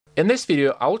In this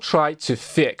video, I'll try to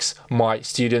fix my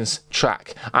students'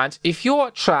 track. And if your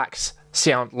tracks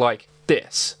sound like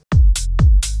this,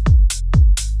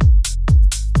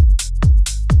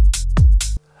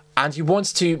 and you want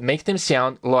to make them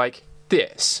sound like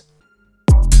this,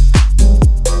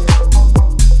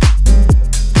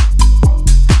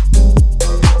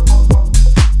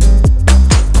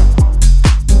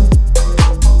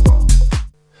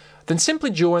 then simply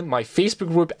join my Facebook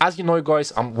group. As you know,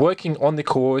 guys, I'm working on the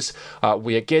course.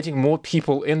 We are getting more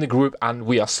people in the group and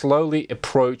we are slowly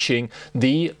approaching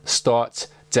the start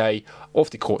day of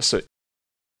the course. So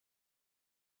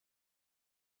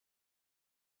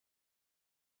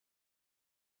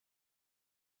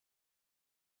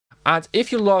and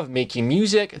if you love making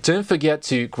music, don't forget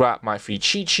to grab my free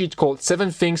cheat sheet called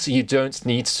 7 Things You Don't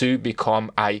Need to Become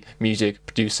a Music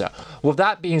Producer. With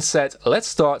that being said, let's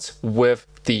start with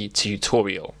the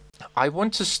tutorial. I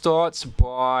want to start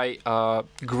by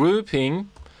grouping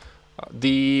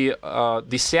the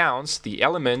sounds, the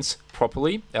elements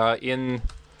properly in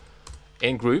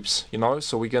groups, you know.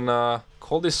 So we're gonna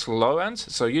call this low end.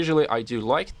 So usually I do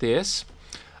like this,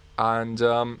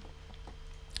 and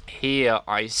here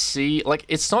I see, like,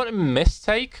 it's not a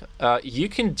mistake. You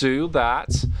can do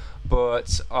that,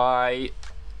 but I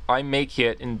make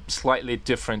it in slightly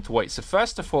different ways. So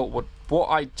first of all, what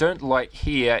I don't like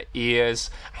here is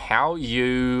how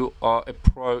you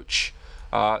approach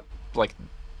like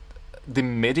the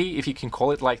MIDI, if you can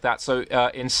call it like that. So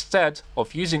instead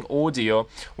of using audio,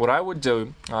 what I would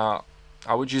do,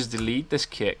 I would just delete this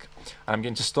kick. I'm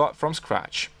going to start from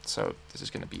scratch. So this is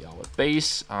going to be our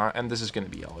bass, and this is going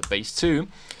to be our bass too.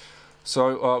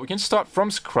 So we can start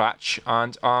from scratch,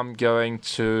 and I'm going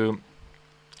to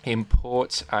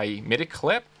import a MIDI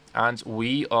clip, and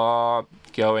we are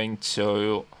going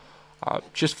to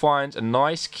just find a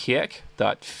nice kick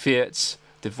that fits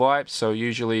the vibe. So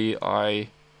usually I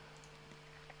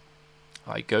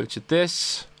go to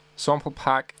this sample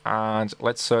pack and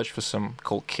let's search for some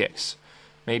cool kicks.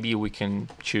 Maybe we can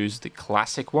choose the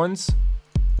classic ones.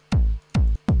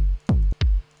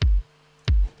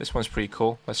 This one's pretty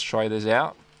cool. Let's try this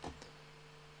out.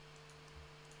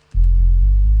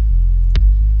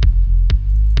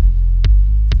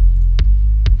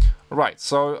 Right,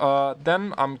 so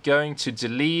then I'm going to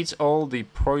delete all the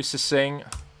processing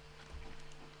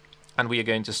and we are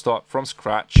going to start from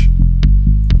scratch.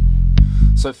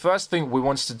 So first thing we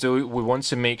want to do, we want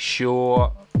to make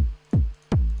sure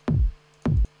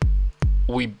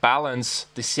we balance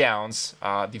the sounds,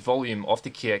 the volume of the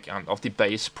kick and of the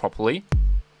bass properly.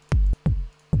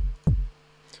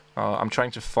 I'm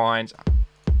trying to find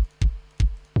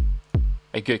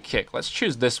a good kick. Let's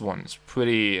choose this one. It's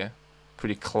pretty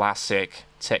classic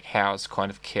tech house kind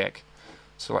of kick.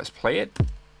 So let's play it.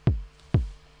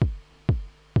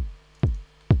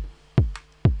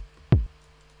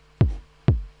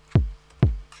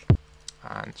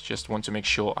 And just want to make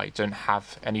sure I don't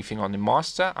have anything on the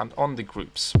master and on the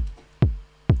groups.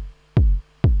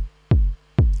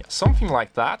 Yeah, something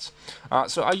like that.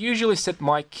 So I usually set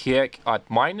my kick at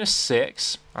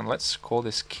 -6, and let's call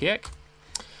this kick.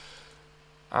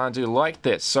 And do like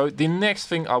this. So the next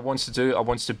thing I want to do, I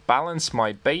want to balance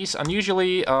my bass, and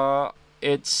usually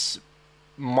it's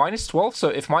 -12. So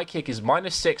if my kick is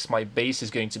 -6, my bass is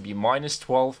going to be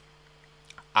 -12,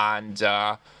 and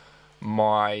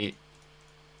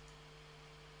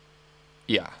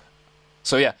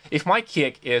So yeah, if my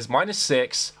kick is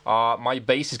 -6, my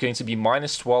bass is going to be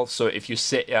 -12. So if your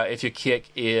kick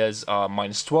is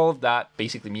 -12, that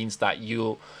basically means that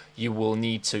you will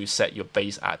need to set your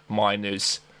bass at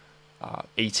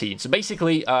 -18. So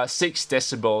basically 6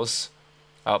 decibels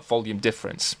volume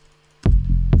difference.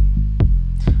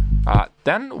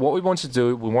 Then what we want to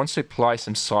do, we want to apply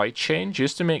some sidechain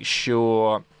just to make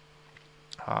sure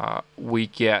we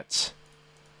get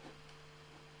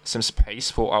some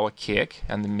space for our kick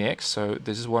and the mix. So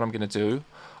this is what I'm going to do.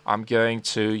 I'm going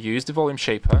to use the volume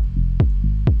shaper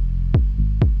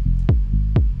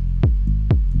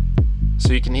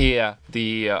so you can hear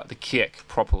the kick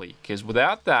properly, because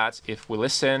without that, if we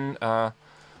listen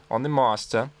on the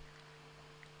master,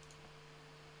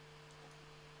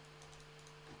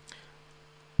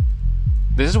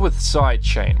 this is with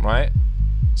sidechain, right?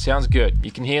 Sounds good.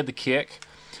 You can hear the kick,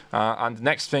 and the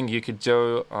next thing you could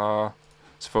do,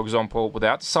 so for example,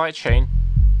 without the sidechain,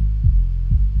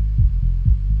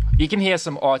 you can hear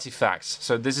some artifacts.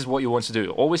 So this is what you want to do.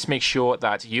 Always make sure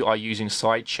that you are using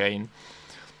sidechain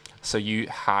so you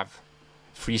have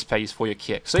free space for your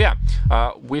kick. So yeah,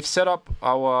 we've set up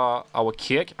our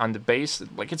kick and the bass.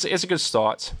 Like it's a good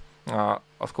start.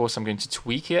 Of course, I'm going to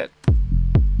tweak it.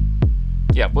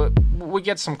 yeah, we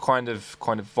get some kind of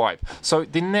vibe. So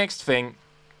the next thing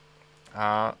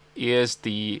is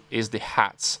the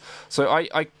hats. So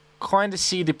I kind of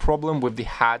see the problem with the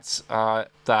hats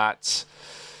that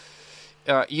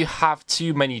you have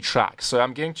too many tracks. So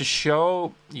I'm going to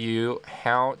show you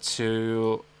how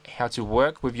to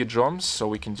work with your drums. So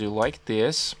we can do like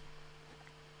this,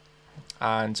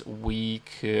 and we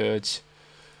could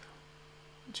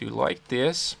do like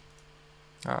this.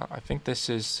 I think this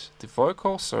is the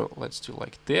vocal, so let's do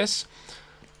like this.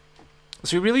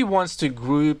 So you really want to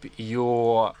group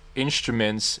your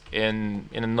instruments in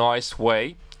a nice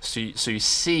way. So you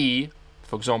see,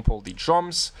 for example, the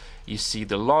drums, you see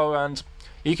the low end.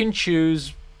 You can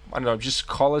choose, I don't know, just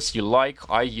colors you like.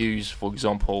 I use, for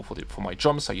example, for my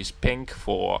drums, I use pink.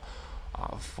 For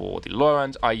the low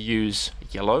end, I use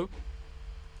yellow.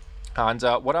 And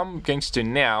what I'm going to do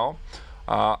now,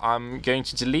 I'm going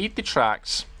to delete the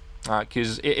tracks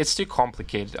because it's too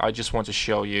complicated. I just want to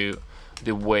show you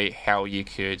the way how you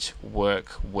could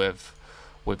work with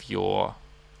your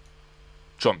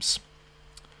drums.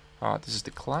 This is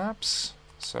the claps,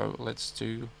 so let's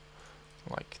do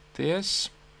like this.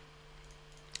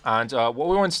 And what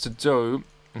we want to do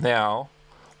now,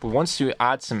 we want to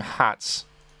add some hats.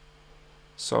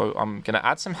 So I'm going to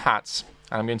add some hats,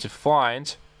 and I'm going to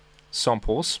find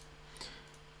samples.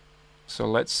 So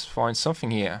let's find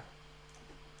something here.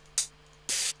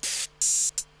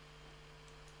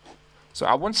 So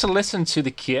I want to listen to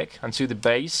the kick and to the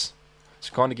bass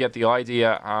to kind of get the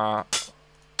idea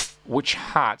which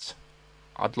hat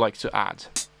I'd like to add.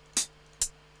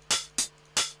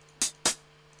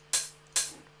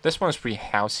 This one is pretty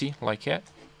housey, like it.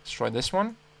 Let's try this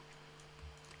one.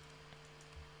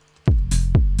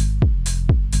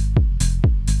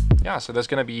 Yeah, so there's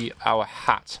going to be our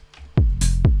hat.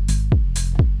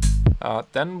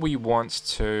 Then we want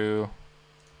to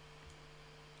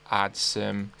add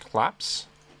some claps.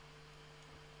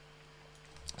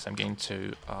 So I'm going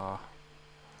to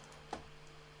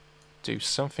do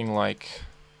something like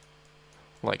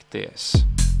this.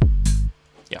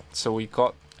 Yeah, so we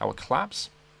got our claps.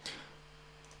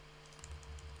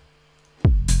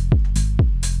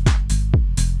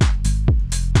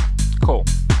 Cool.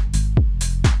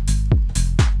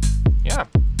 Yeah.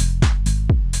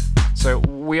 So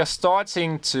we are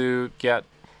starting to get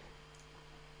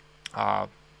kind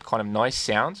of nice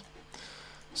sound.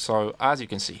 So as you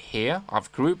can see here,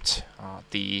 I've grouped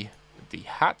the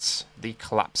hats, the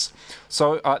claps.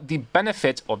 So the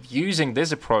benefit of using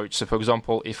this approach, so for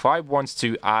example, if I want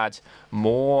to add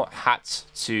more hats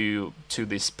to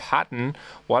this pattern,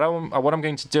 what I'm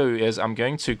going to do is I'm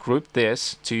going to group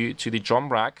this to the drum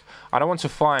rack. I don't want to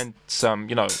find some,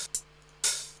 you know,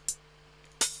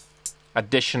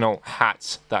 additional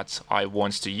hats that I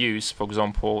want to use. For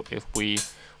example, if we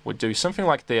would do something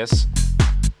like this,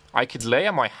 I could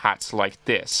layer my hats like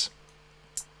this.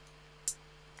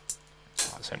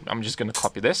 So I'm just going to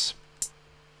copy this.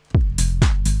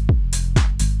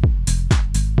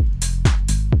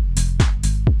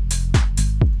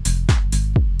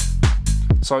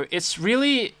 So it's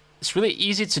really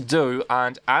easy to do,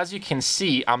 and as you can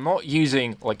see, I'm not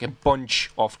using like a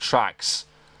bunch of tracks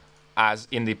as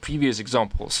in the previous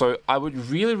example. So I would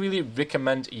really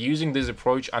recommend using this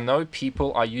approach. I know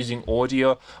people are using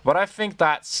audio, but I think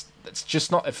that's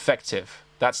just not effective.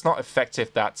 That's not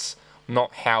effective. That's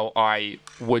not how I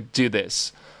would do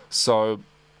this. So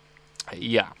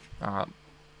yeah,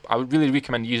 I would really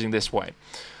recommend using this way.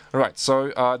 All right,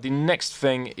 so the next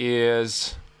thing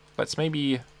is, let's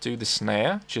maybe do the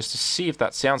snare just to see if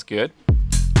that sounds good.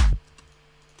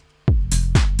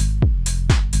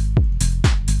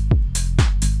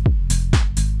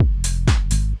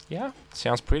 Yeah,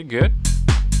 sounds pretty good.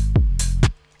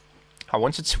 I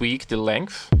want to tweak the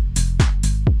length.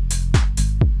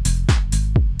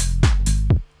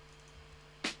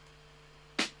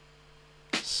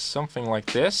 Something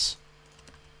like this.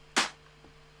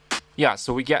 Yeah,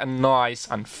 so we get a nice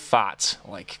and fat,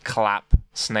 like, clap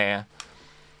snare.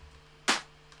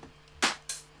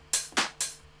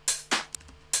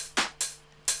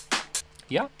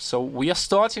 Yeah, so we are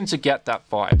starting to get that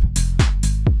vibe.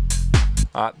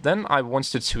 Then I want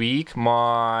to tweak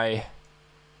my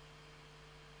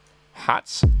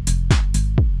hats.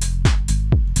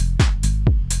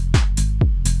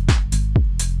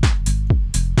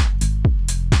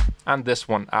 And this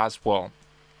one as well.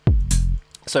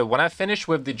 So when I finish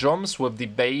with the drums, with the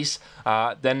bass,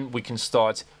 then we can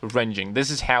start arranging. This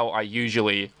is how I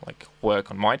usually like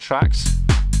work on my tracks.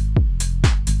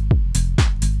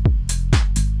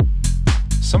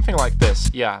 Something like this.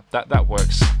 Yeah, that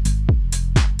works.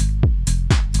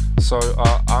 So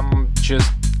I'm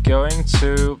just going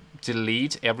to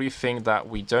delete everything that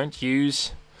we don't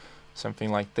use. Something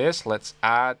like this. Let's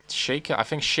add shaker. I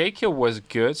think shaker was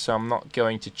good, so I'm not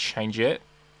going to change it.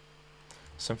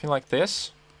 Something like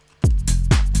this.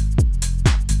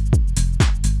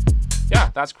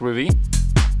 Yeah, that's groovy.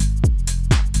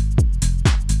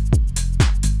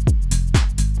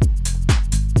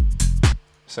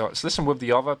 So let's listen with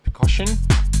the other percussion.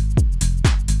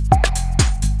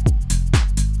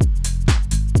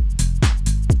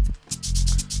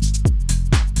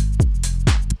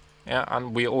 Yeah,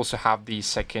 and we also have the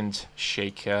second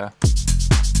shaker.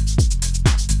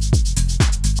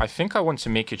 I think I want to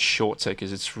make it shorter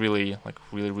because it's really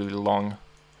really long.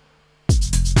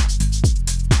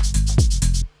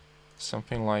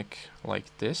 Something like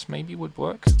this maybe would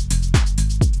work.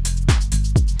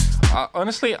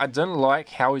 Honestly, I don't like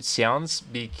how it sounds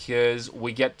because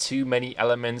we get too many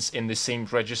elements in the same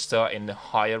register, in the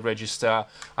higher register,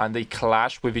 and they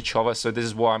clash with each other. So this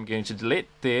is why I'm going to delete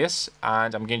this,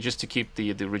 and I'm going just to keep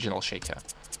the original shaker,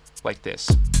 like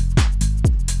this.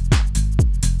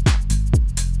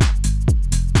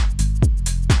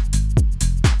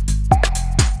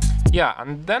 Yeah,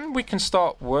 and then we can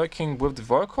start working with the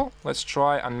vocal. Let's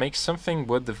try and make something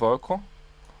with the vocal.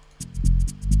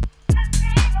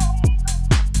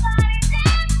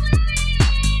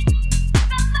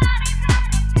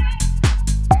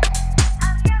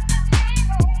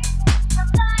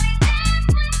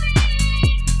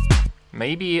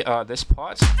 Maybe this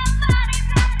part.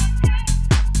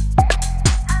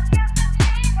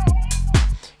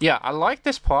 Yeah, I like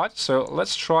this part, so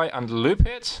let's try and loop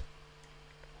it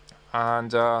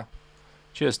and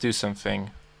just do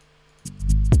something.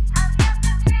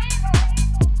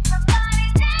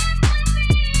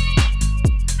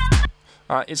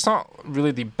 It's not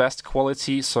really the best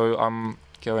quality, so I'm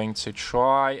going to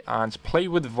try and play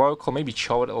with the vocal, maybe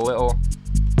show it a little.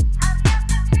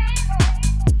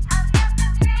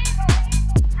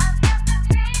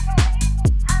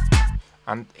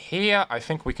 And here I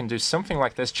think we can do something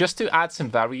like this just to add some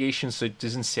variation so it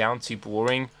doesn't sound too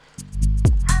boring.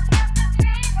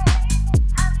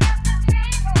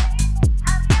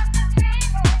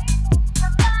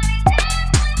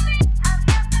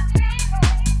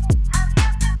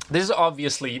 This is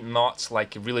obviously not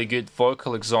like a really good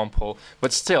vocal example,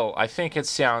 but still I think it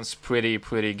sounds pretty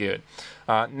good.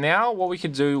 Now what we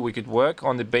could do, we could work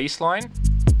on the bass line.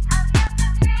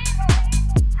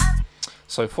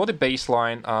 So for the bass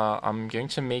line, I'm going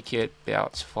to make it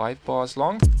about 5 bars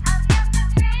long.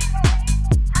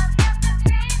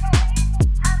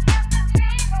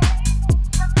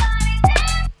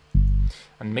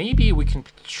 And maybe we can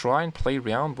try and play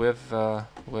around with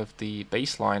the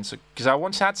bass line, so because I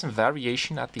want to add some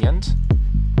variation at the end.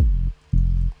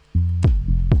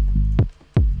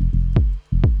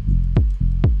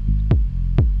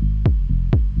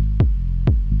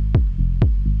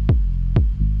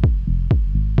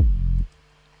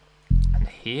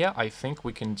 Here I think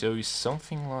we can do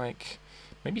something like,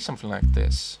 maybe something like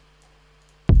this.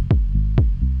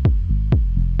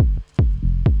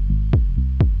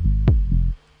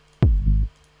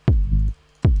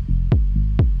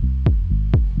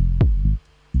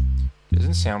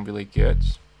 Doesn't sound really good.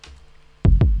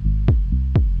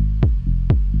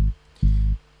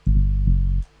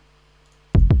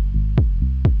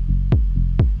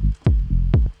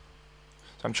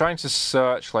 So I'm trying to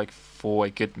search like for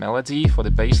a good melody for the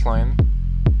bass line.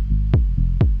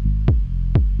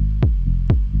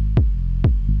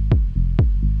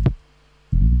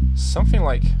 Something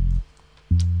like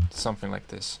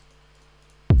this.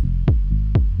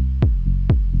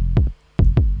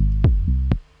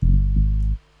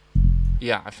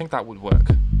 Yeah, I think that would work.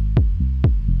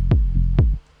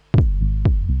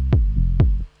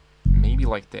 Maybe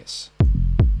like this.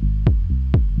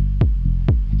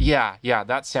 Yeah,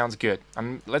 that sounds good.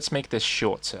 And let's make this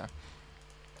shorter.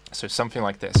 So something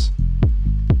like this.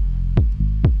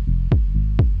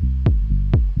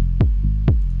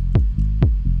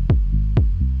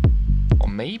 Or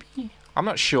maybe? I'm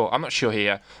not sure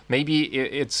here. Maybe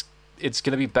it's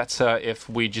gonna be better if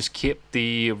we just keep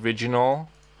the original,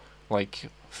 like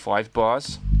 5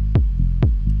 bars.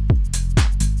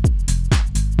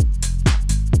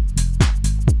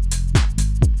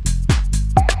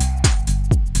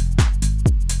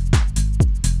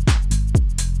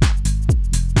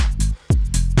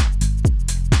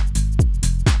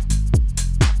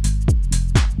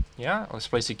 Yeah, let's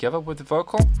play together with the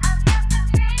vocal.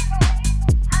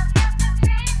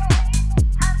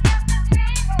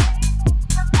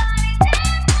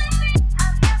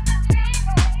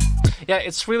 Yeah,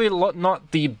 it's really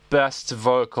not the best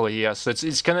vocal here, so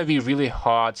it's gonna be really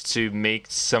hard to make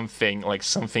something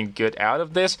good out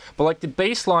of this. But like the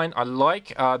bass line, I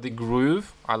like the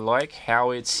groove, I like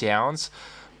how it sounds,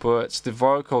 but the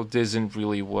vocal doesn't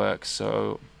really work,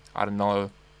 so I don't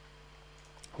know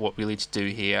what really to do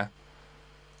here.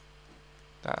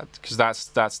 Because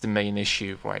that's the main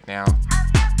issue right now.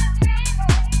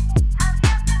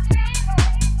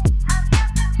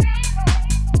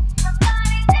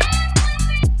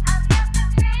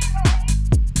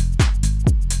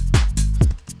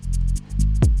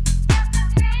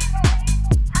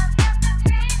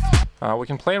 We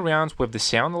can play around with the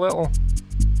sound a little.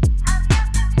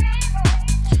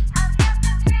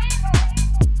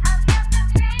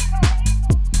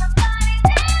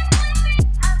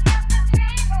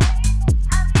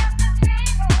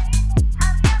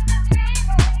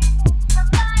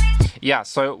 Yeah,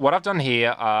 so what I've done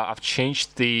here, I've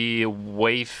changed the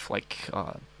wave,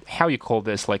 how you call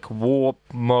this, like warp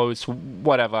modes,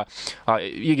 whatever.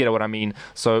 You get what I mean.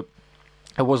 So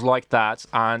it was like that,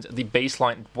 and the bass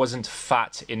line wasn't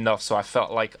fat enough, so I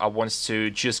felt like I wanted to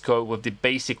just go with the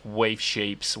basic wave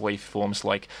shapes, waveforms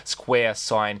like square,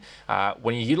 sine.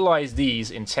 When you utilize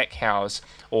these in tech house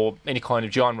or any kind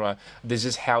of genre, this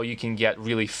is how you can get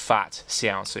really fat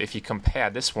sound. So if you compare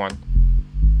this one,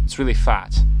 it's really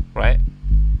fat, right?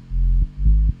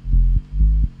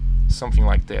 Something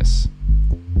like this.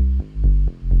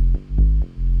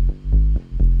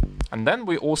 And then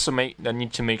we also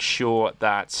need to make sure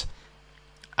that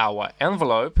our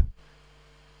envelope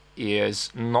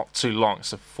is not too long.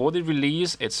 So for the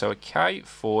release, it's okay.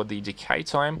 For the decay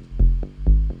time,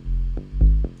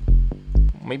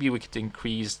 maybe we could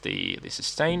increase the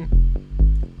sustain.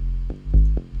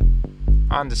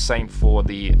 And the same for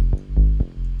the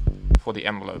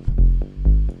envelope.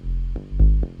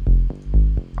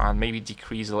 And maybe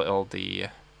decrease a little the...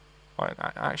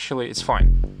 actually, it's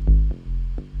fine.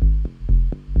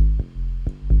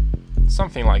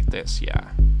 Something like this,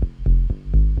 yeah.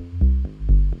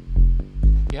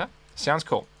 Yeah, sounds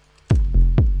cool.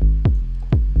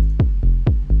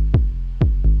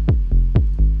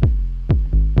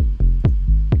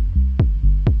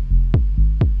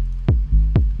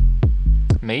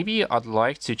 Maybe I'd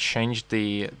like to change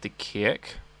the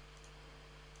kick.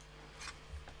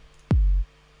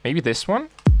 Maybe this one?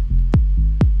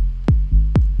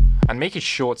 And make it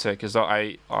shorter, because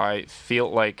I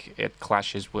feel like it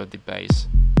clashes with the bass.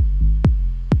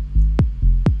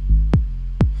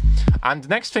 And the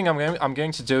next thing I'm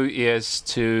going to do is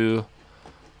to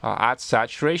add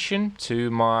saturation to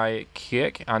my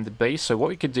kick and the bass. So what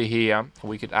we could do here,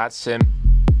 we could add some...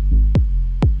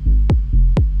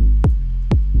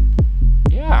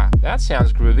 Yeah, that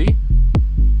sounds groovy.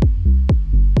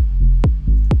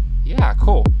 Yeah,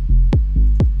 cool.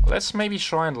 Let's maybe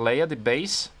try and layer the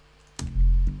bass.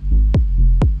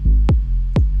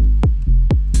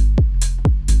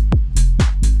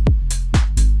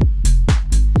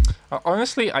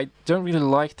 Honestly, I don't really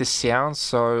like the sound,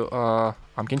 so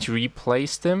I'm going to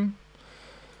replace them.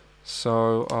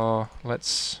 So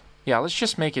let's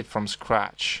just make it from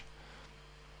scratch.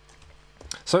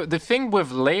 So the thing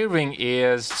with layering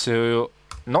is to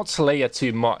not layer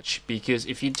too much, because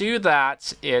if you do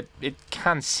that, it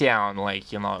can sound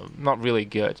like, you know, not really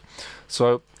good.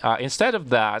 So instead of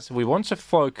that, we want to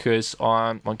focus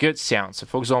on good sound. So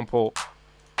for example,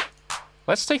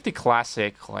 let's take the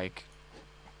classic like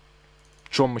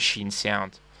drum machine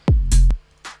sound.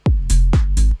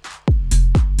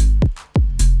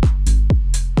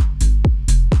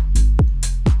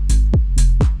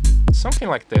 Something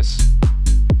like this.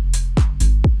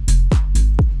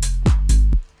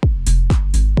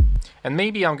 And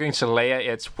maybe I'm going to layer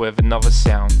it with another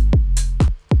sound.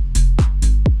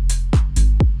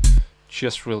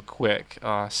 Just real quick.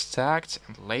 Stacked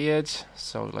and layered.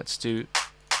 So let's do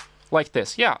like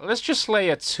this. Yeah, let's just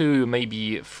layer 2,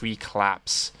 maybe 3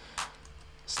 claps.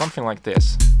 Something like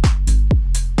this.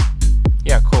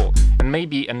 Yeah, cool. And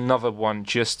maybe another one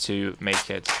just to make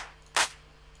it.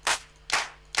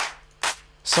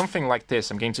 Something like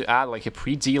this. I'm going to add like a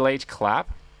pre-delayed clap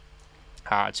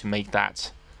to make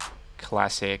that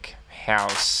classic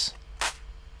house.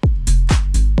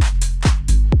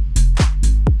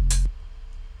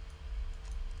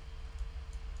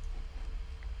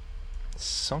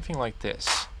 Something like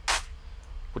this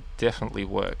would definitely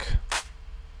work.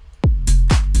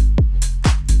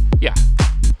 Yeah,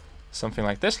 something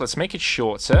like this. Let's make it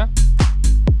shorter.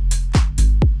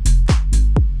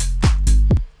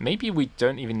 Maybe we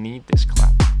don't even need this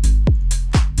clap.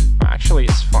 Actually,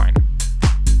 it's fine.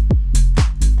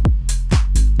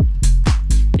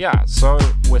 Yeah, so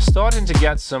we're starting to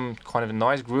get some kind of a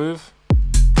nice groove.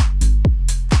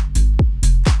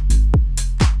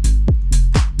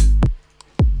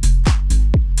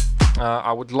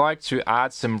 I would like to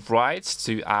add some rides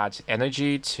to add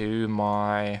energy to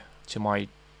my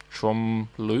drum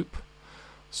loop.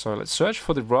 So let's search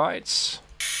for the rides.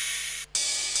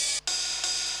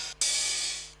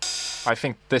 I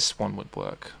think this one would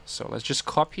work. So let's just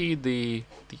copy the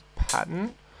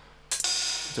pattern,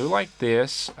 do like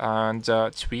this, and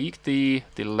tweak the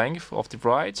length of the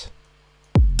ride.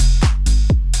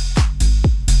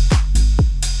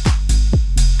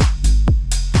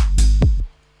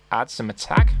 Add some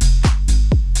attack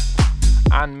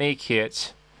and make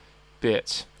it a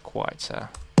bit quieter.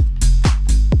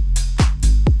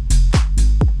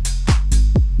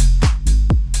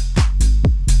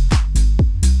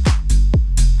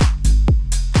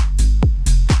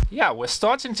 Yeah, we're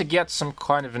starting to get some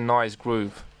kind of a nice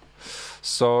groove.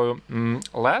 So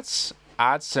let's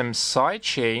add some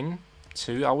sidechain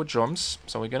to our drums.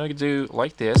 So we're gonna do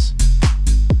like this.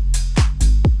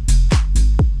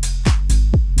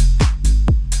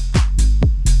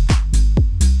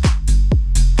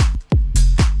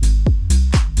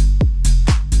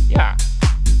 Yeah,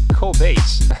 cool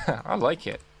bass. I like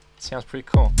it. It sounds pretty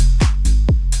cool.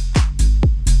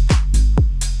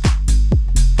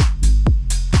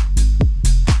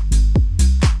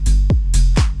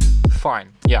 Fine,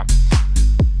 yeah.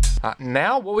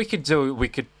 Now what we could do, we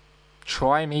could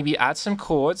try maybe add some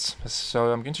chords.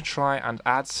 So I'm going to try and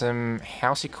add some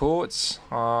housey chords.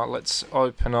 Let's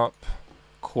open up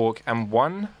Korg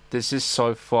M1. This is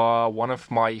so far one of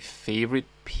my favorite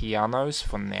pianos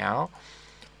for now.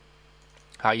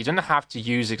 You don't have to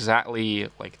use exactly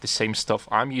like the same stuff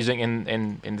I'm using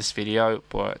in this video,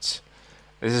 but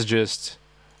this is just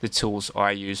the tools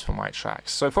I use for my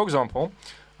tracks. So for example,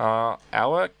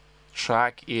 our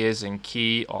track is in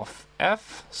key of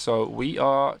F, so we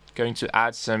are going to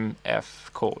add some F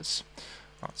chords.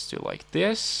 Let's do like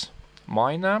this,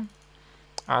 minor,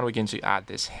 and we're going to add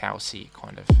this housey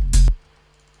kind of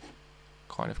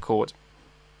chord.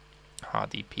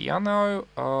 The piano,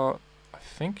 I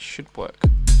think should work.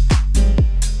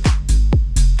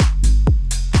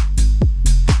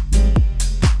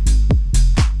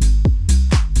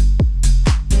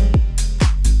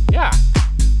 Yeah,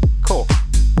 cool.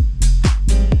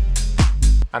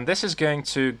 And this is going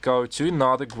to go to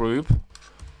another group.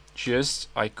 Just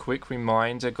a quick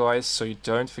reminder, guys, so you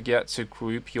don't forget to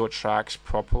group your tracks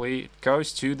properly. It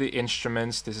goes to the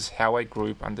instruments. This is how I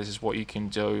group, and this is what you can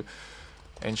do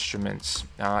instruments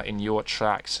in your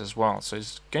tracks as well. So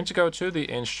it's going to go to the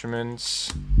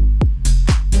instruments.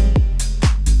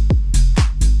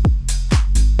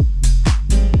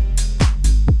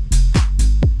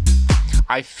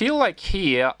 I feel like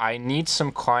here I need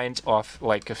some kind of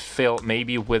like a fill,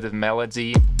 maybe with a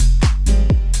melody.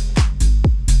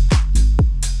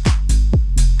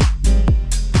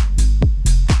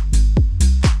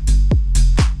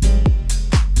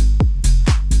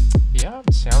 Yeah,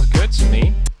 sounds good to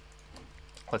me.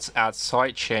 Let's add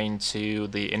sidechain to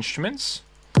the instruments.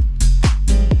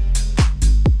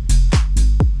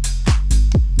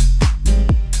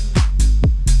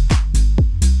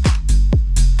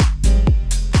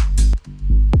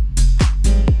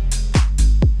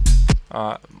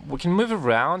 We can move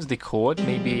around the chord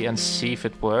maybe and see if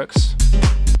it works.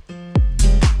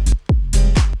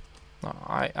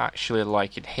 I actually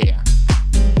like it here.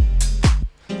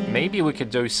 Maybe we could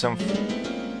do something.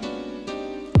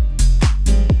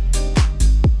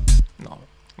 No,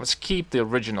 let's keep the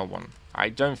original one. I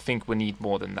don't think we need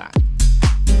more than that.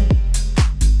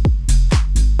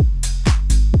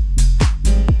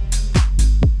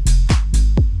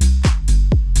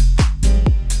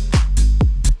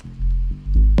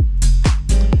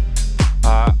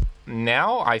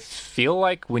 Now I feel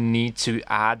like we need to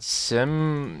add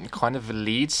some kind of a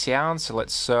lead sound, so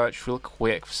let's search real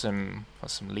quick for some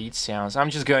lead sounds.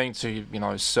 I'm just going to,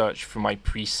 search for my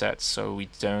presets so we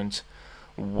don't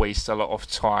waste a lot of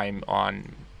time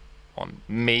on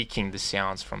making the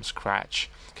sounds from scratch.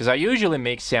 Because I usually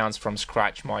make sounds from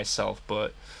scratch myself,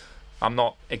 but I'm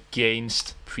not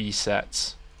against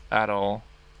presets at all.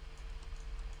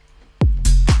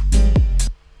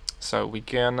 So we're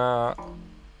gonna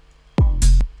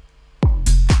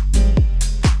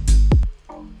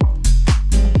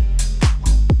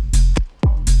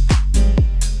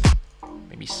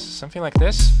something like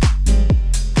this.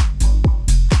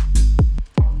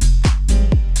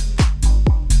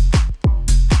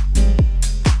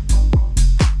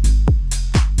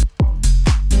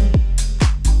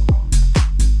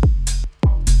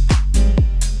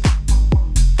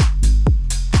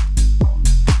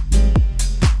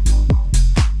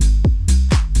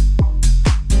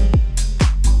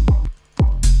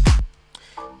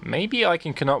 maybe I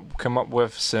can come up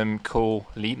with some cool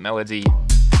lead melody.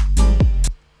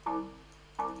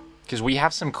 Because we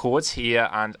have some chords here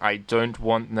and I don't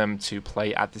want them to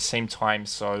play at the same time,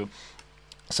 so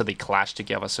they clash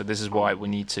together. So this is why we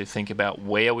need to think about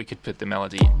where we could put the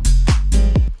melody.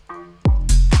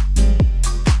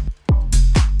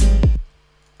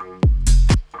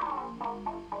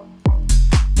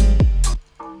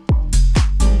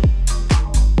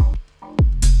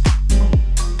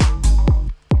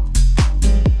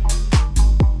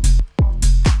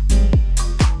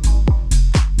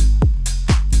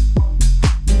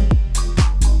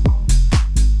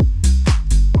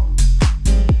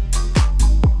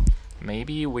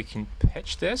 Maybe we can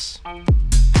pitch this.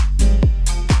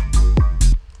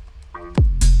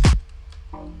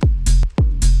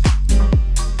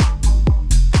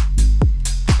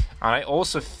 I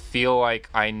also feel like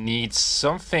I need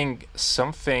something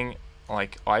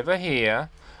like either here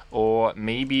or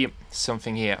maybe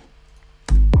something here.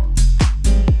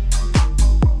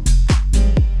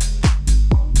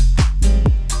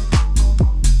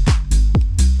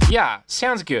 Yeah,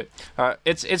 sounds good.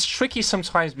 It's tricky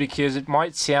sometimes because it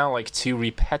might sound like too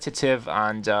repetitive,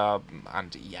 and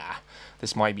yeah,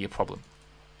 this might be a problem.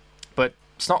 But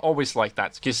it's not always like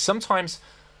that, because sometimes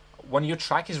when your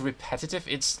track is repetitive,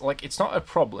 it's not a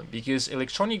problem, because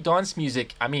electronic dance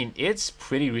music, I mean, it's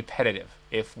pretty repetitive.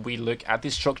 If we look at the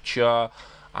structure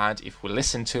and if we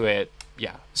listen to it,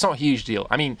 yeah, it's not a huge deal.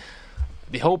 I mean,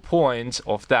 the whole point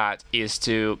of that is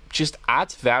to just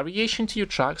add variation to your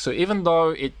track. So even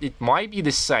though it might be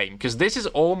the same, because this is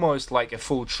almost like a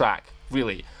full track,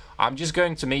 really, I'm just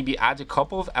going to maybe add a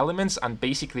couple of elements and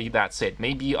basically that's it.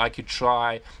 Maybe I could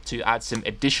try to add some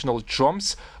additional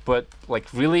drums, but like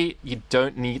really, you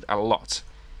don't need a lot.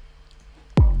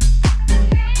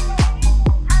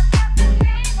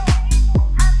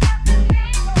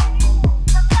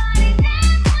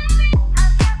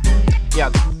 Yeah,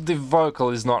 the vocal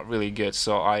is not really good,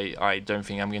 so I don't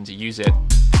think I'm going to use it.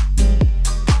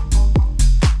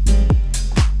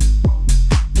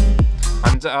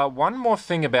 And one more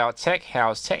thing about tech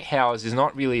house. Tech house is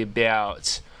not really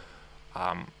about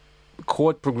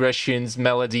chord progressions,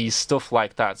 melodies, stuff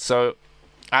like that. So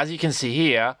as you can see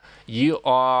here, you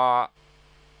have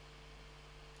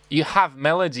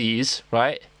melodies,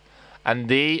 right? And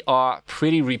they are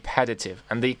pretty repetitive,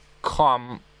 and they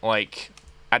come like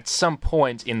at some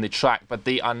point in the track, but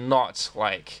they are not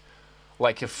like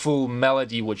a full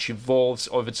melody which evolves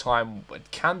over time.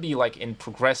 It can be like in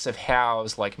progressive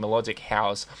house, like melodic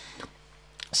house,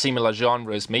 similar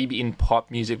genres, maybe in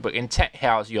pop music, but in tech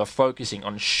house you are focusing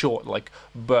on short like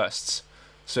bursts.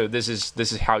 So this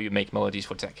is how you make melodies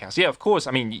for tech house. Yeah, of course,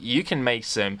 I mean, you can make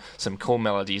some cool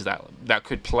melodies that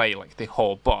could play like the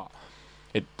whole bar.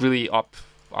 It really up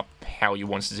how you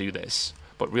want to do this,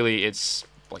 but really it's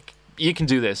like you can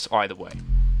do this either way.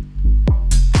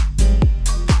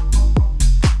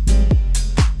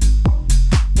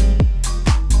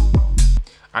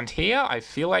 And here I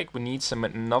feel like we need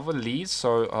another lead,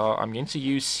 so I'm going to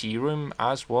use Serum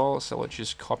as well. So let's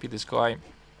just copy this guy,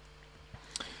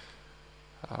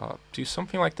 do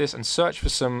something like this, and search for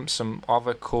some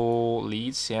other cool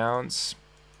lead sounds.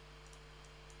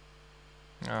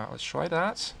 Let's try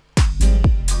that.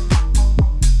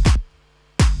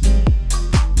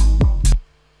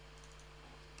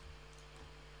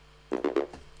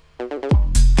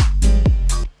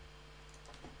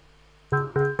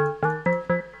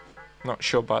 Not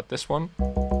sure about this one.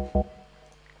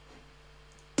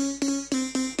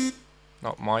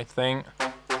 Not my thing.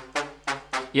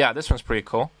 Yeah, this one's pretty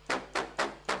cool.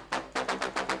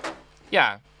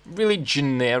 Yeah, really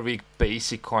generic,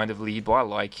 basic kind of lead, but I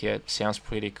like it. Sounds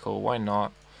pretty cool. Why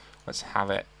not? Let's have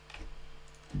it.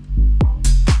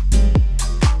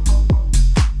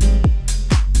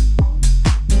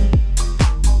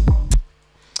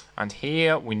 And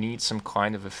here we need some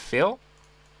kind of a fill,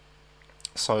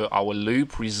 so our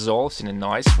loop resolves in a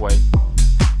nice way.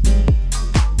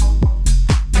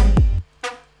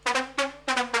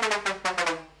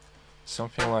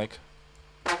 Something like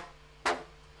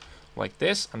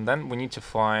this, and then we need to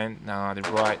find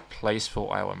the right place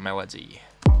for our melody.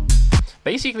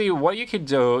 Basically, what you could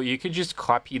do, you could just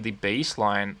copy the bass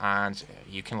line and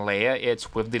you can layer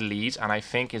it with the lead, and I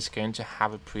think it's going to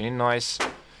have a pretty nice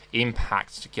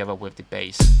impact together with the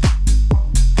bass.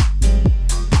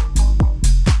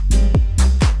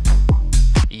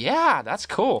 Yeah, that's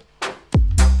cool.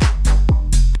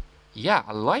 Yeah,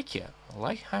 I like it. I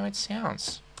like how it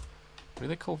sounds.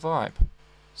 Really cool vibe.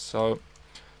 So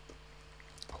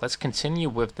let's continue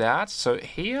with that. So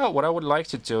here, what I would like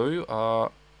to do, I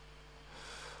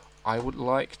would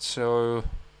like to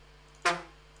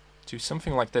do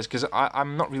something like this, because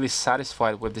I'm not really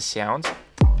satisfied with the sound.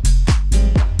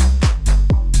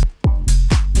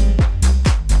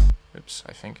 Oops,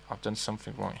 I think I've done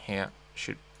something wrong here.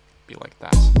 Should be like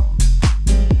that.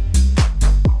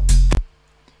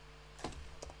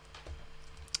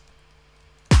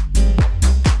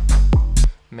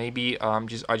 Maybe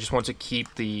I just want to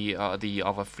keep the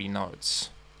other 3 notes.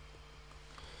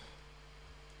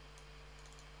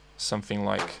 Something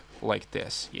like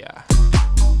this, yeah.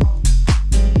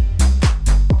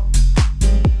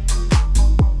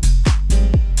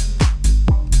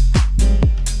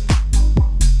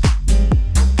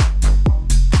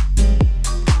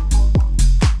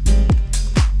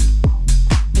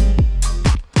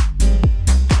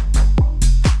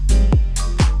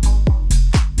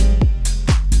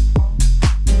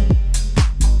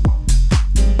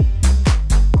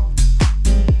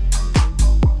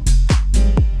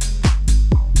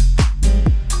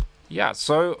 Yeah,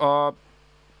 so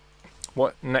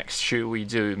what next should we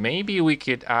do? Maybe we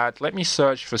could add, let me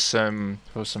search for some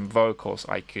vocals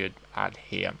I could add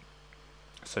here.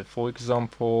 So for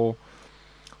example,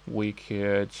 we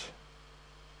could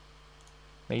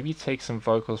maybe take some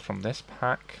vocals from this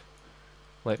pack.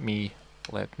 Let me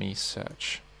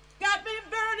search. Got me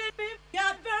burning,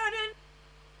 got burning,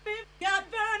 got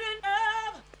burning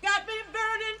up, got me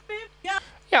burning, got.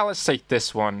 Yeah, let's take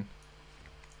this one.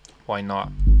 Why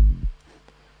not?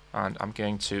 And I'm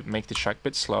going to make the track a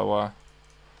bit slower.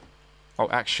 Oh,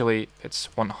 actually, it's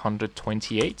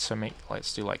 128, so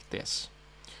let's do like this.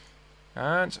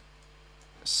 And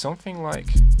something like...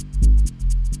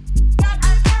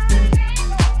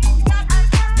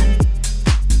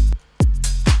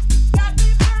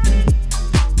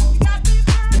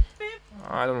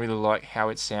 I don't really like how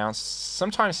it sounds.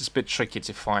 Sometimes it's a bit tricky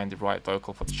to find the right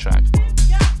vocal for the track.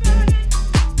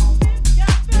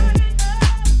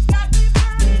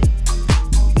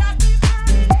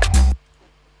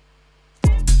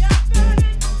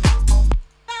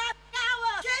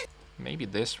 Maybe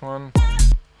this one.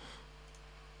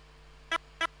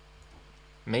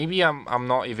 Maybe I'm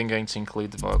not even going to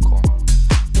include the vocal.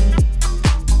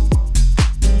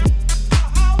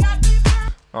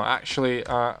 Oh, actually,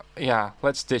 yeah,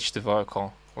 let's ditch the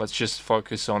vocal. Let's just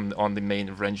focus on the main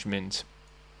arrangement.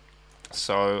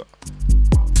 So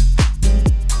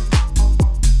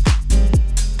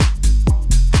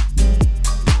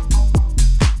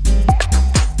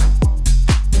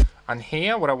and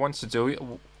here what I want to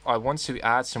do, I want to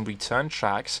add some return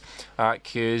tracks,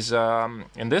 because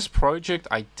in this project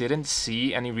I didn't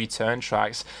see any return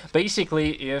tracks.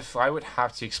 Basically, if I would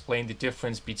have to explain the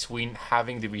difference between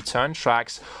having the return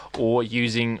tracks or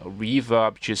using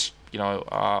reverb just, you know,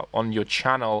 on your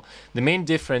channel, the main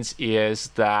difference is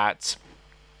that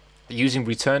using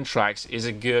return tracks is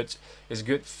a good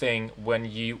thing when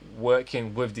you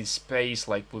working with the space,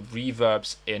 like with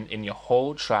reverbs in your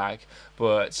whole track,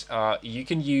 but you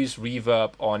can use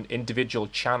reverb on individual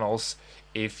channels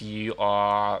if you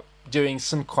are doing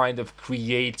some kind of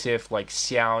creative like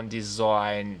sound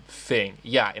design thing.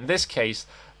 Yeah, in this case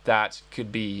that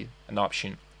could be an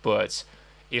option, but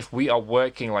if we are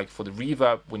working like for the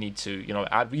reverb, we need to, you know,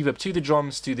 add reverb to the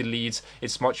drums, to the leads.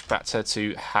 It's much better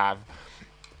to have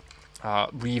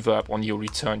reverb on your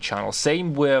return channel.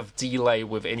 Same with delay,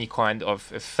 with any kind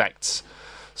of effects.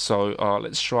 So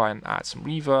let's try and add some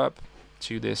reverb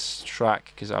to this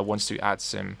track, because I want to add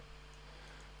some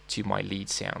to my lead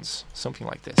sounds, something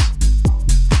like this.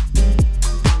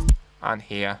 And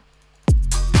here.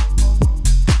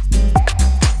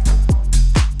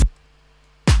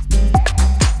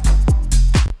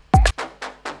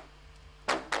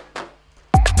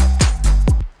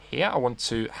 Here I want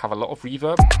to have a lot of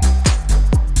reverb.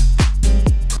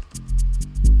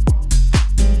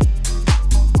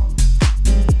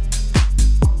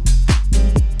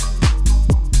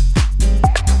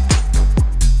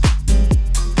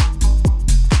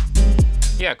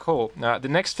 Yeah, cool. The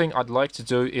next thing I'd like to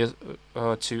do is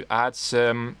to add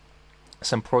some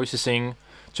processing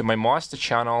to my master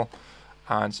channel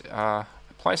and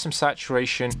apply some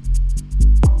saturation.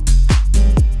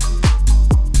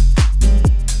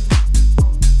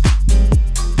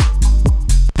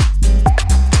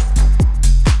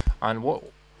 And what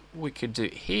we could do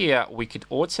here, we could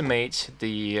automate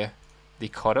the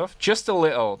cutoff just a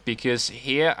little, because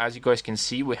here, as you guys can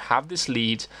see, we have this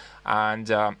lead,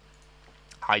 and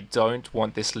I don't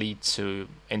want this lead to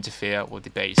interfere with the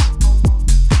bass.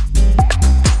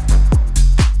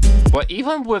 But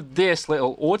even with this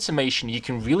little automation, you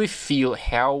can really feel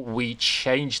how we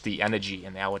change the energy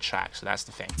in our track. So that's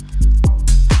the thing.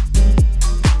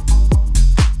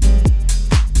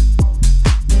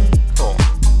 Cool.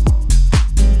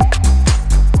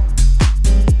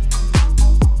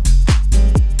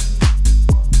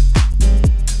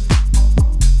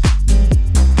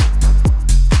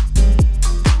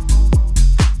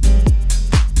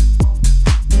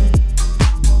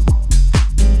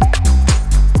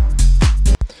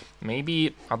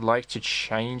 I'd like to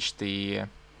change the,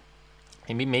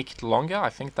 maybe make it longer. I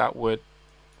think that would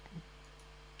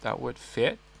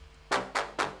fit.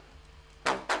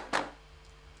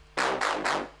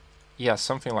 Yeah,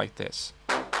 something like this.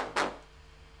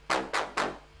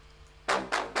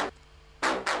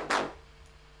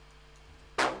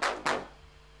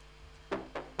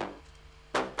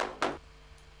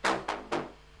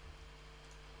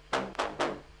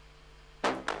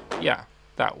 Yeah,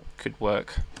 that could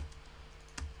work.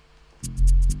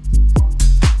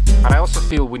 And I also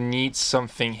feel we need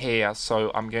something here,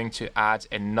 so I'm going to add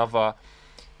another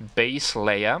bass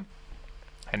layer,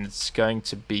 and it's going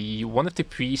to be one of the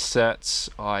presets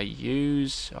I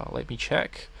use. Let me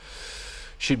check.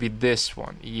 Should be this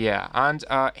one. Yeah, and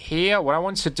here what I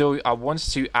want to do, I want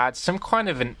to add some kind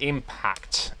of an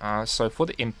impact. So for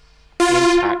the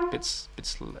impact, it's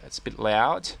a bit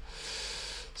loud.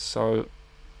 So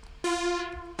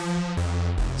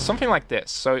something like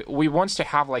this. So we want to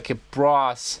have like a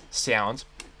brass sound,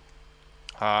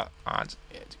 and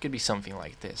it could be something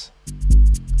like this.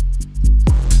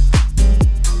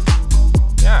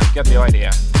 Yeah, get the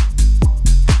idea.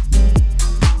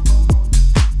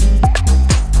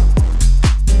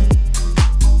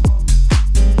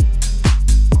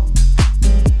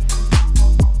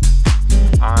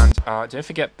 And don't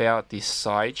forget about the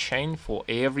side chain. For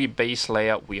every bass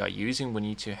layer we are using, we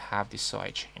need to have the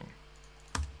side chain.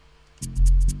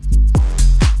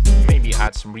 Maybe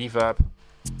add some reverb.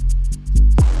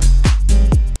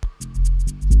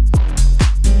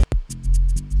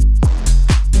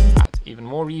 Add even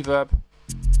more reverb.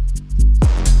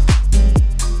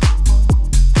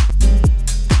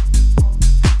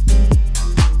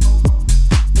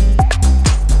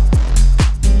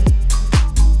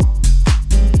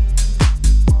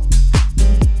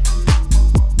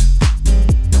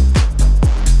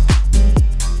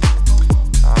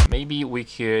 Maybe we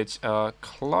could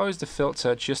close the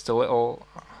filter just a little.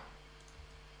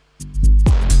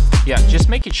 Yeah, just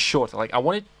make it short. Like I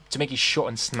wanted to make it short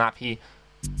and snappy.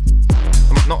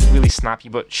 Not really snappy,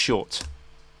 but short.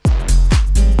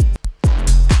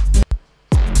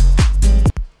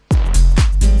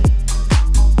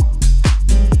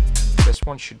 This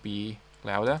one should be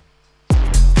louder.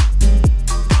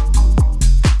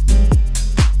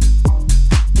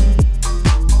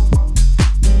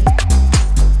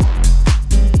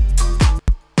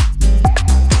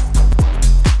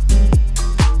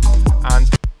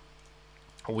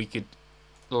 We could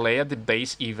layer the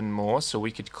bass even more, so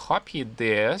we could copy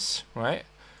this, right,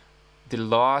 the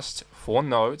last 4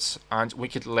 notes, and we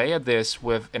could layer this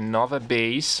with another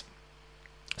bass.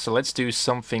 So let's do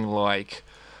something like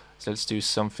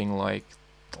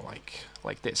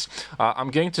this.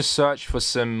 I'm going to search for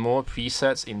some more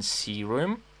presets in C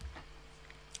Room.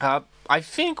 I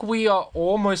think we are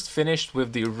almost finished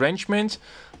with the arrangement,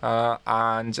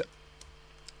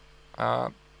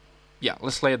 yeah,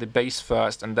 let's layer the bass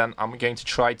first, and then I'm going to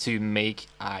try to make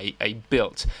a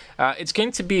build. It's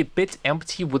going to be a bit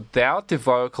empty without the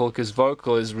vocal, because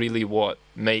vocal is really what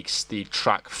makes the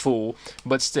track full.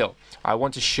 But still, I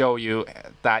want to show you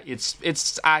that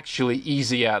it's actually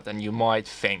easier than you might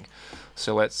think.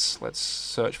 So let's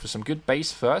search for some good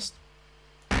bass first.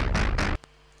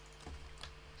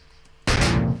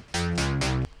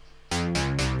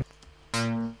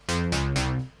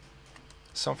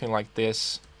 Something like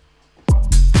this.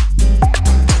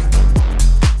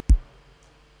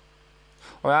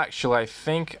 Well, actually, I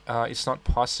think it's not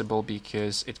possible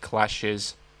because it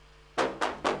clashes.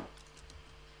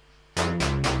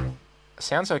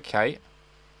 Sounds okay.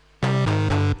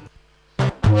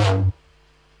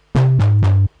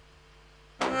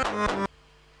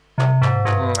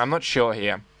 I'm not sure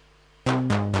here,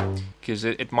 because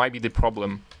it might be the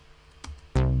problem.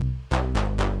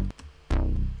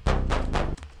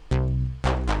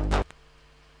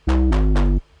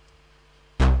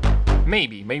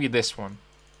 Maybe this one.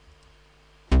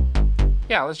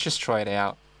 Yeah, let's just try it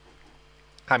out.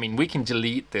 I mean, we can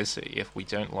delete this if we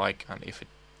don't like and if it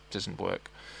doesn't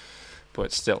work.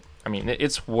 But still, I mean,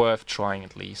 it's worth trying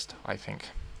at least, I think.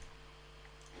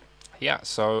 Yeah,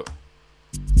 so...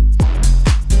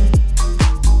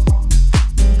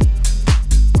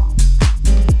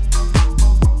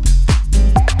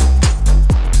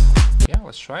 yeah,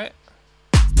 let's try it.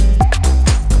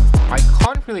 I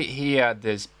can't really hear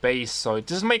this bass, so it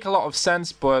doesn't make a lot of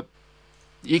sense, but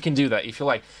you can do that if you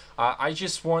like. I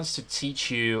just want to teach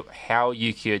you how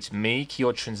you could make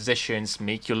your transitions,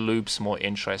 make your loops more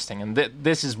interesting, and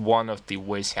this is one of the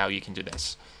ways how you can do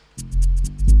this.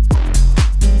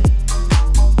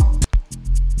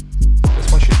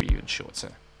 This one should be even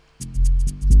shorter.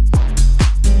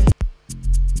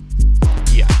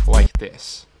 Yeah. like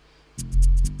this.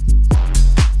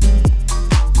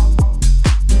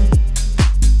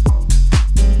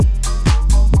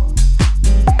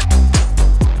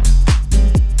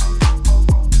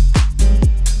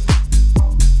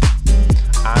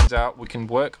 And we can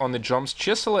work on the drums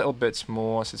just a little bit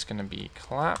more. So it's going to be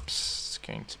claps, it's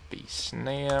going to be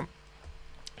snare,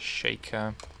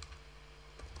 shaker.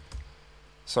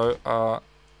 So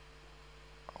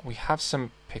we have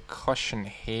some percussion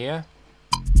here.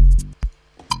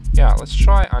 Yeah, let's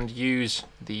try and use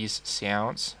these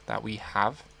sounds that we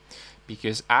have,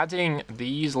 because adding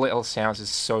these little sounds is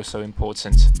so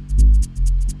important.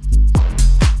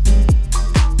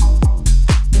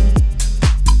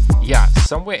 Yeah,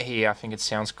 somewhere here I think it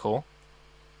sounds cool.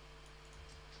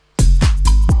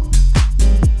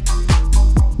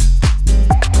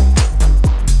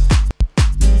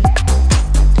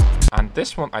 And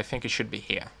this one, I think it should be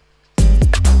here.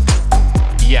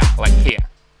 Yeah, like here.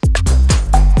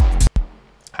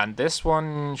 And this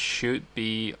one should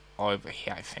be over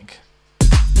here, I think.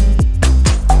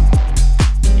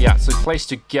 Yeah, so it plays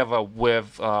together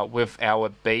with our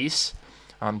bass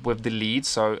and with the lead.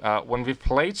 So when we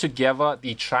play together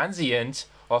the transient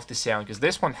of the sound, because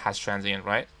this one has transient,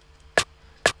 right?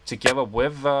 Together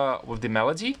with the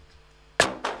melody,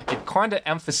 it kind of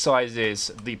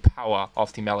emphasizes the power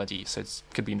of the melody. So it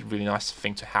could be a really nice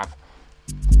thing to have.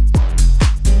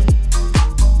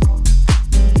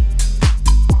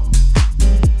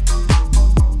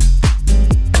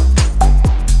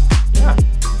 Yeah,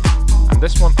 and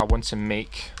this one I want to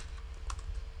make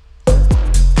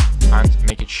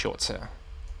it shorter.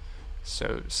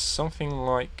 So something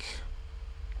like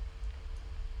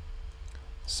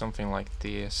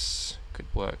this could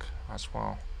work as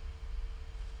well.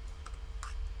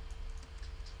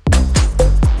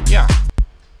 Yeah,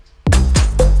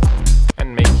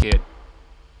 and make it a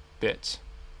bit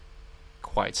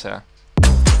quieter.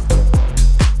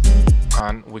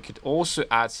 And we could also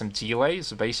add some delay.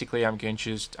 So basically I'm going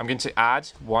to add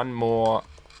one more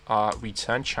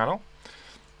return channel.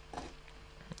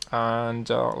 And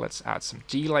let's add some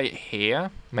delay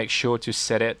here. Make sure to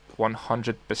set it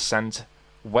 100%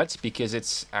 wet because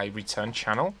it's a return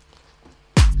channel.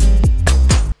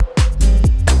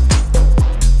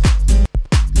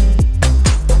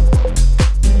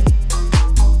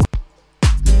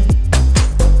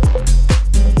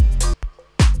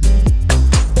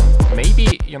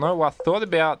 Maybe, you know, I thought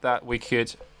about that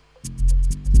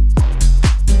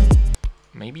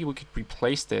maybe we could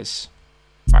replace this.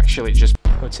 Actually, just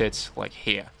put it like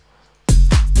here.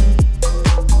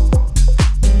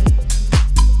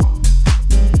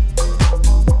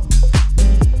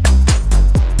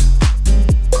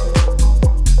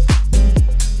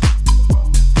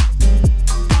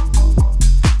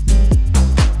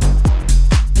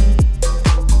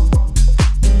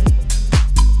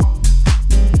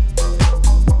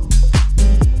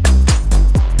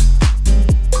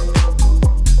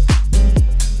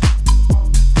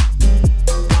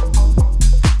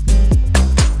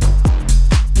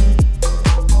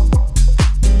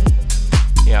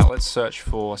 Search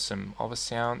for some other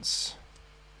sounds.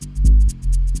 I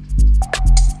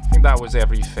think that was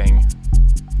everything.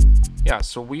 Yeah,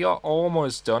 so we are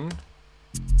almost done.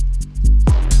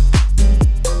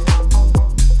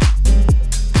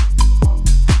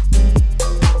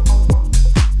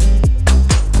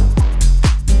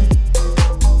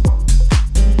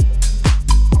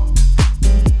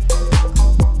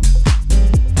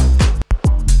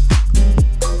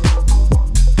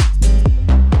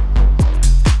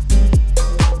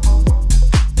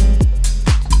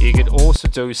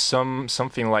 Do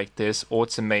something like this,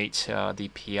 automate the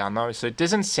piano, so it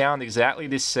doesn't sound exactly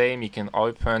the same. You can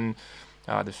open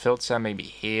the filter maybe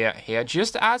here,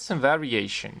 just add some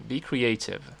variation, be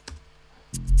creative.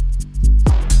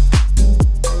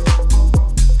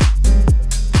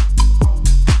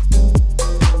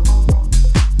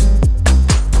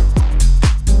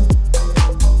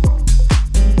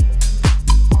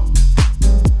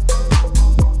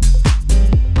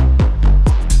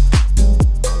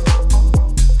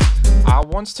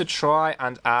 To try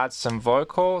and add some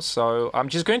vocal, so I'm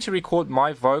just going to record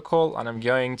my vocal and I'm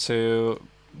going to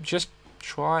just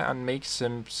try and make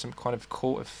some kind of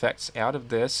cool effects out of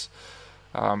this.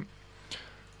 So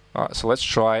let's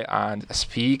try and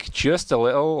speak just a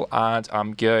little, and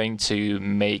I'm going to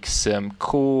make some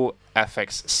cool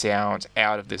FX sound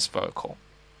out of this vocal.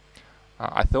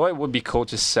 I thought it would be cool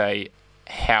to say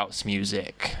house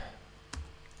music.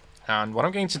 And what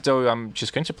I'm going to do, I'm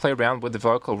just going to play around with the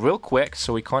vocal real quick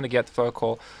so we kind of get the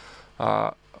vocal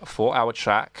for our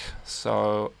track.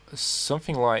 So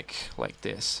something like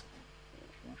this.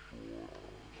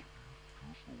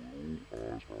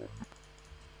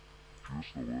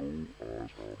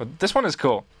 But this one is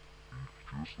cool.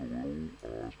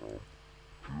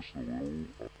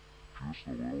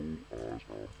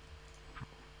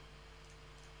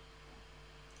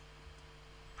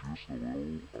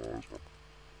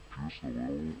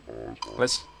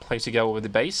 Let's play together with the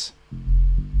bass.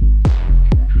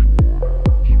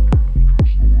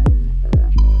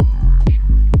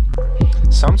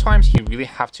 Sometimes you really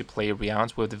have to play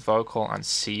around with the vocal and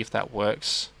see if that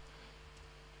works.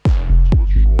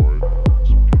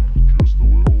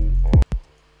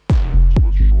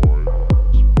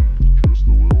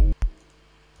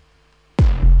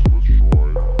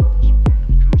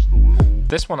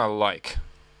 This one I like.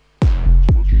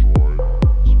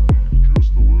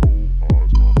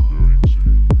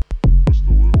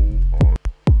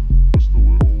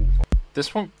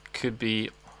 This one could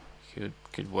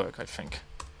work, I think.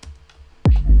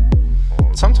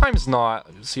 Sometimes not,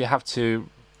 so you have to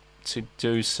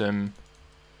do some.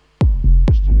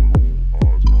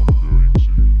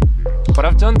 But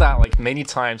I've done that like many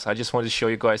times. I just wanted to show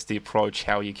you guys the approach,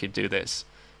 how you could do this.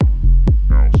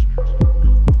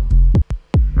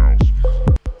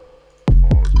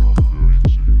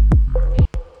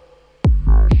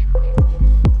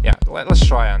 Yeah, let's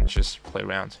try and just play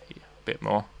around here a bit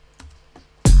more.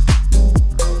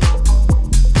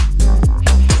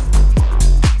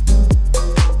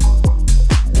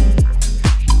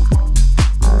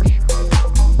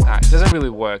 It doesn't really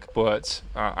work, but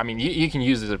I mean, you can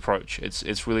use this approach.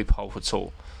 It's really powerful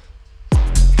tool.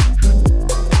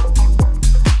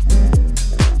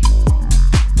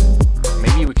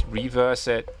 Maybe we can reverse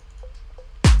it.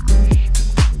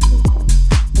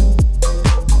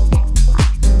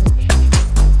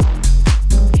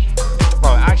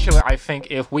 Well, actually, I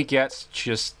think if we get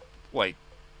just like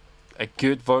a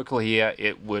good vocal here,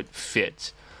 it would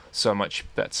fit so much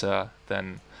better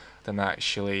than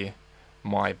actually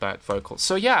my bad vocal.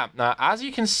 So yeah, as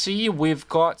you can see, we've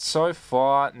got so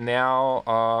far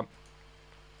now.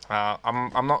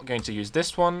 I'm not going to use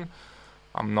this one.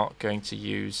 I'm not going to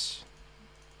use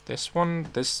this one.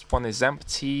 This one is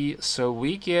empty. So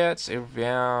we get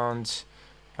around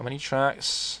how many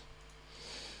tracks?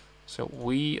 So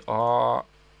we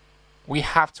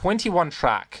have 21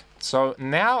 track. So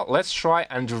now let's try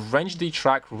and arrange the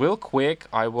track real quick.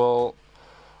 I'll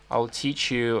teach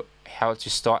you how to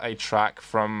start a track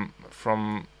from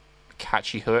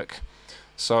catchy hook.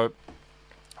 So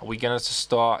we're gonna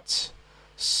start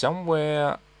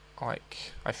somewhere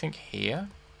like, I think here.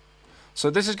 So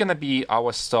this is gonna be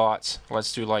our start.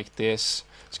 Let's do like this.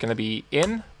 It's gonna be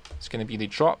in, it's gonna be the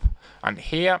drop, and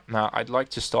here now I'd like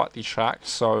to start the track.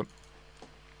 So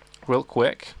real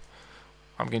quick,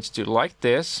 I'm going to do like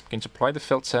this. I'm going to apply the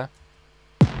filter.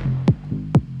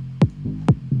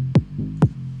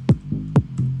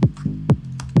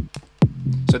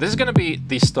 So this is going to be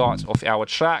the start of our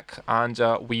track, and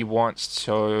we want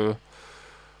to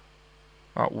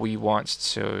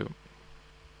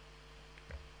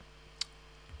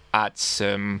add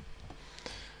some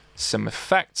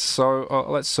effects. So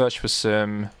let's search for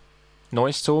some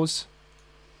noise tools.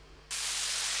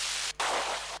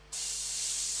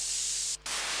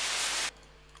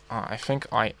 I think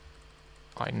I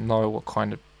know what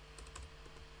kind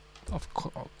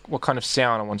of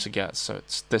sound I want to get, so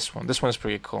it's this one. This one is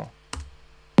pretty cool.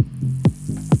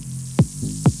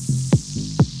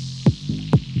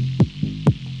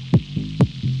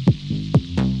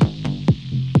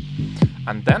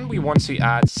 And then we want to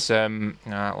add some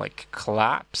like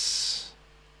claps.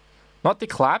 Not the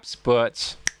claps,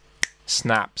 but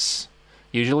snaps.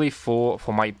 Usually for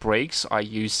my breaks, I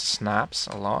use snaps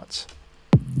a lot.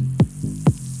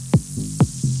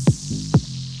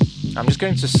 I'm just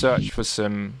going to search for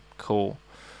some cool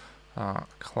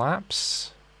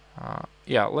claps.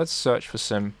 Yeah, let's search for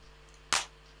some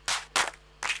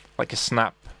like a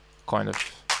snap kind of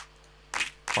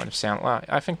sound.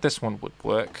 I think this one would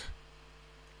work.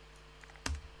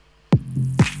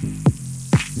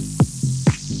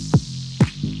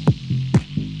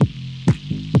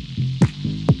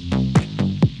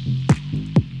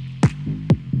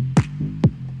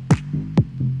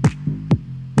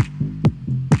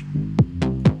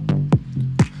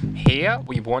 Here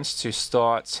we want to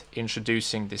start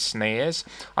introducing the snares.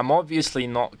 I'm obviously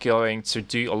not going to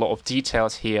do a lot of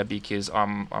details here because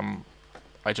I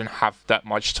don't have that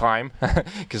much time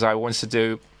because I want to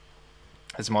do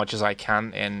as much as I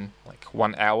can in like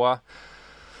 1 hour.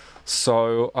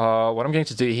 So what I'm going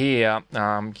to do here,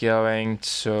 I'm going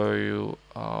to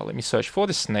let me search for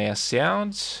the snare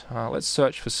sound. Let's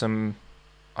search for some,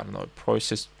 I don't know,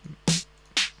 process.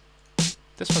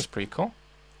 This one's pretty cool.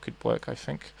 could work, I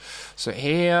think. So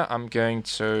here I'm going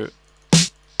to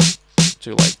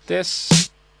do like this.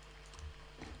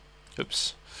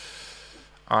 Oops.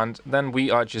 And then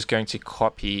we are just going to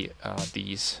copy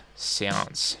these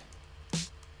sounds.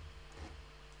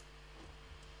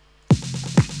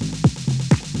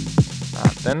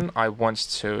 Then I want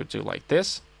to do like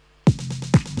this.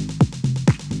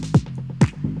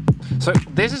 So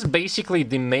this is basically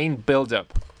the main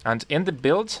build-up, and in the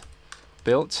build,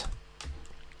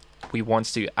 we want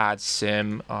to add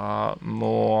some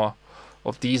more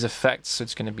of these effects. So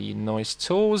it's going to be noise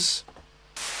tools.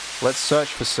 Let's search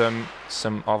for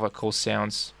some other cool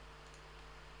sounds.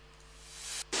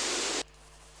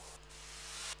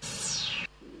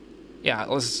 Yeah,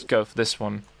 let's go for this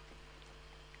one.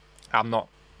 I'm not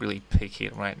really picky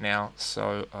right now,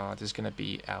 so this is going to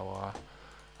be our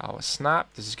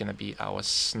snap. This is going to be our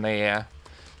snare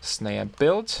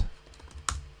build.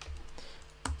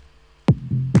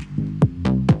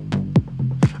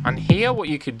 And here, what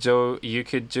you could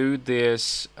do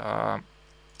this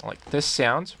like this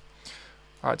sound.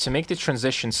 To make the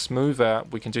transition smoother,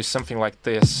 we can do something like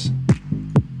this.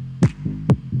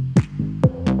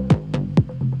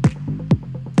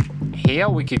 Here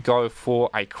we could go for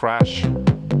a crash.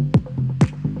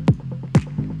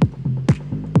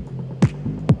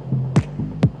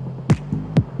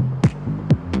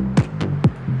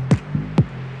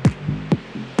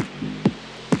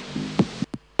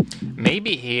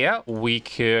 Maybe here we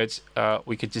could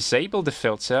disable the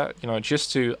filter, you know,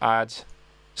 just to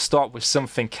start with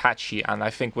something catchy. And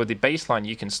I think with the bass line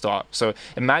you can start. So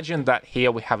imagine that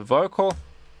here we have a vocal.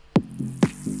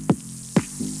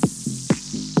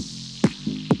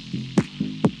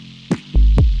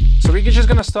 So we're just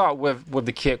gonna start with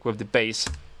the kick, with the bass.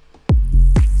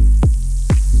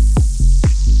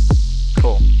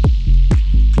 Cool.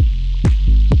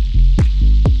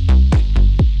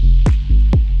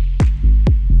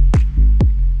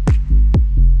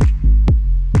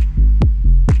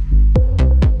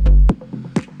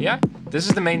 Yeah, this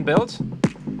is the main build.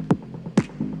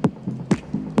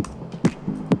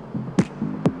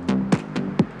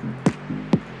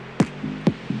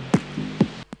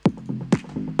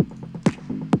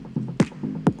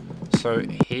 So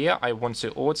here I want to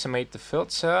automate the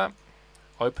filter,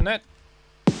 open it.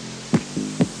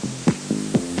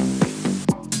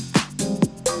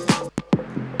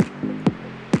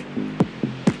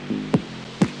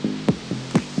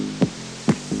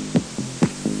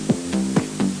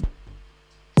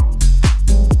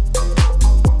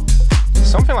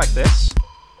 Something like this.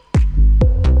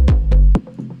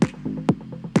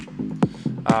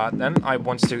 Then I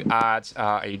want to add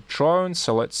a drone,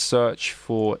 so let's search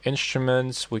for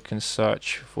instruments. We can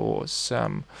search for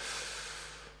some.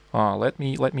 Let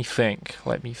me think.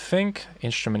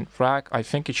 Instrument rack. I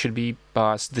think it should be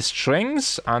the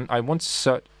strings, and I want to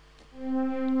search.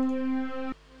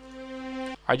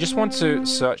 I just want to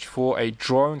search for a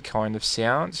drone kind of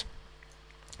sound,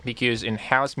 because in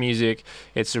house music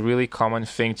it's a really common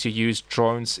thing to use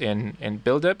drones in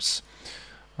build-ups.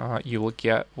 You will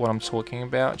get what I'm talking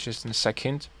about just in a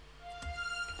second.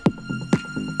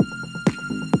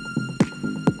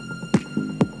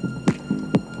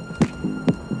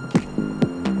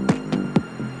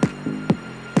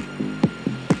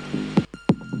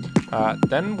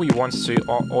 Then we want to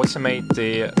automate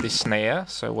the snare.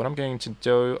 So what I'm going to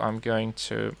do, I'm going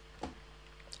to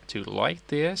do like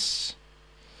this.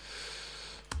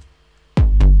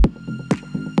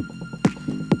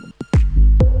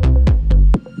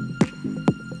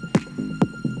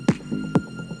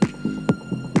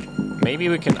 Maybe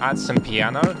we can add some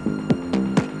piano.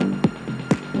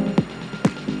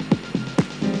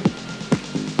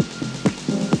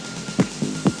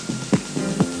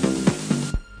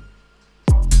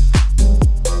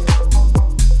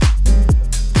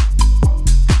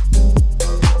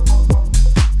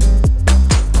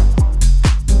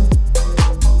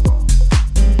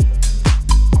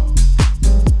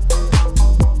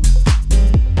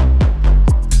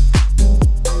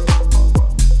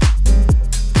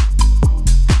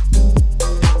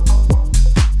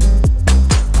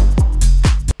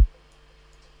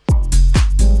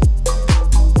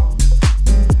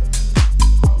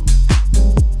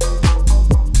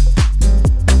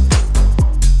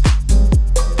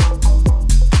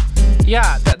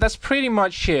 Yeah, that's pretty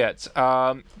much it.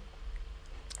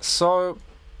 So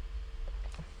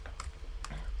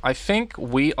I think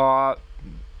we are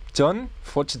done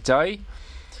for today.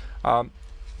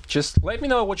 just let me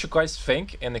know what you guys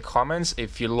think in the comments.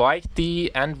 If you like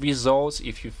the end results,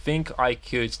 if you think I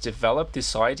could develop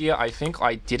this idea. I think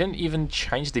I didn't even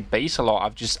change the bass a lot.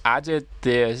 I've just added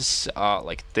this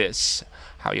like this,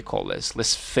 how you call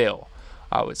this fill,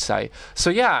 I would say. So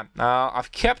yeah,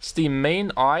 I've kept the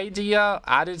main idea,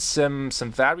 added some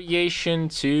variation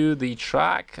to the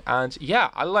track, and yeah,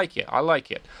 I like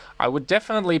it. I would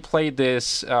definitely play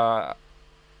this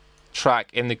track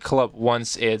in the club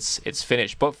once it's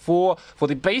finished. But for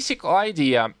the basic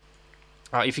idea,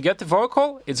 if you get the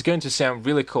vocal, it's going to sound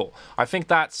really cool. I think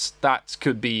that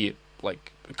could be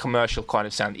like a commercial kind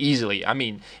of sound easily. I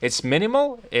mean, it's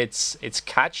minimal, it's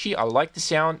catchy. I like the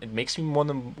sound. It makes me want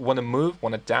to move,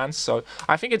 want to dance. So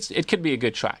I think it could be a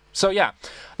good track. So yeah,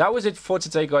 that was it for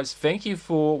today, guys. Thank you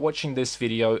for watching this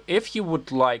video. If you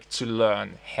would like to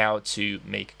learn how to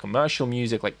make commercial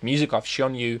music, like music I've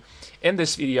shown you in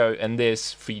this video and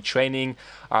this free training,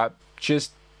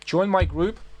 just join my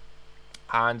group,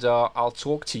 and I'll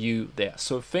talk to you there.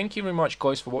 So thank you very much,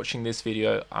 guys, for watching this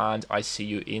video, and I see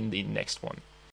you in the next one.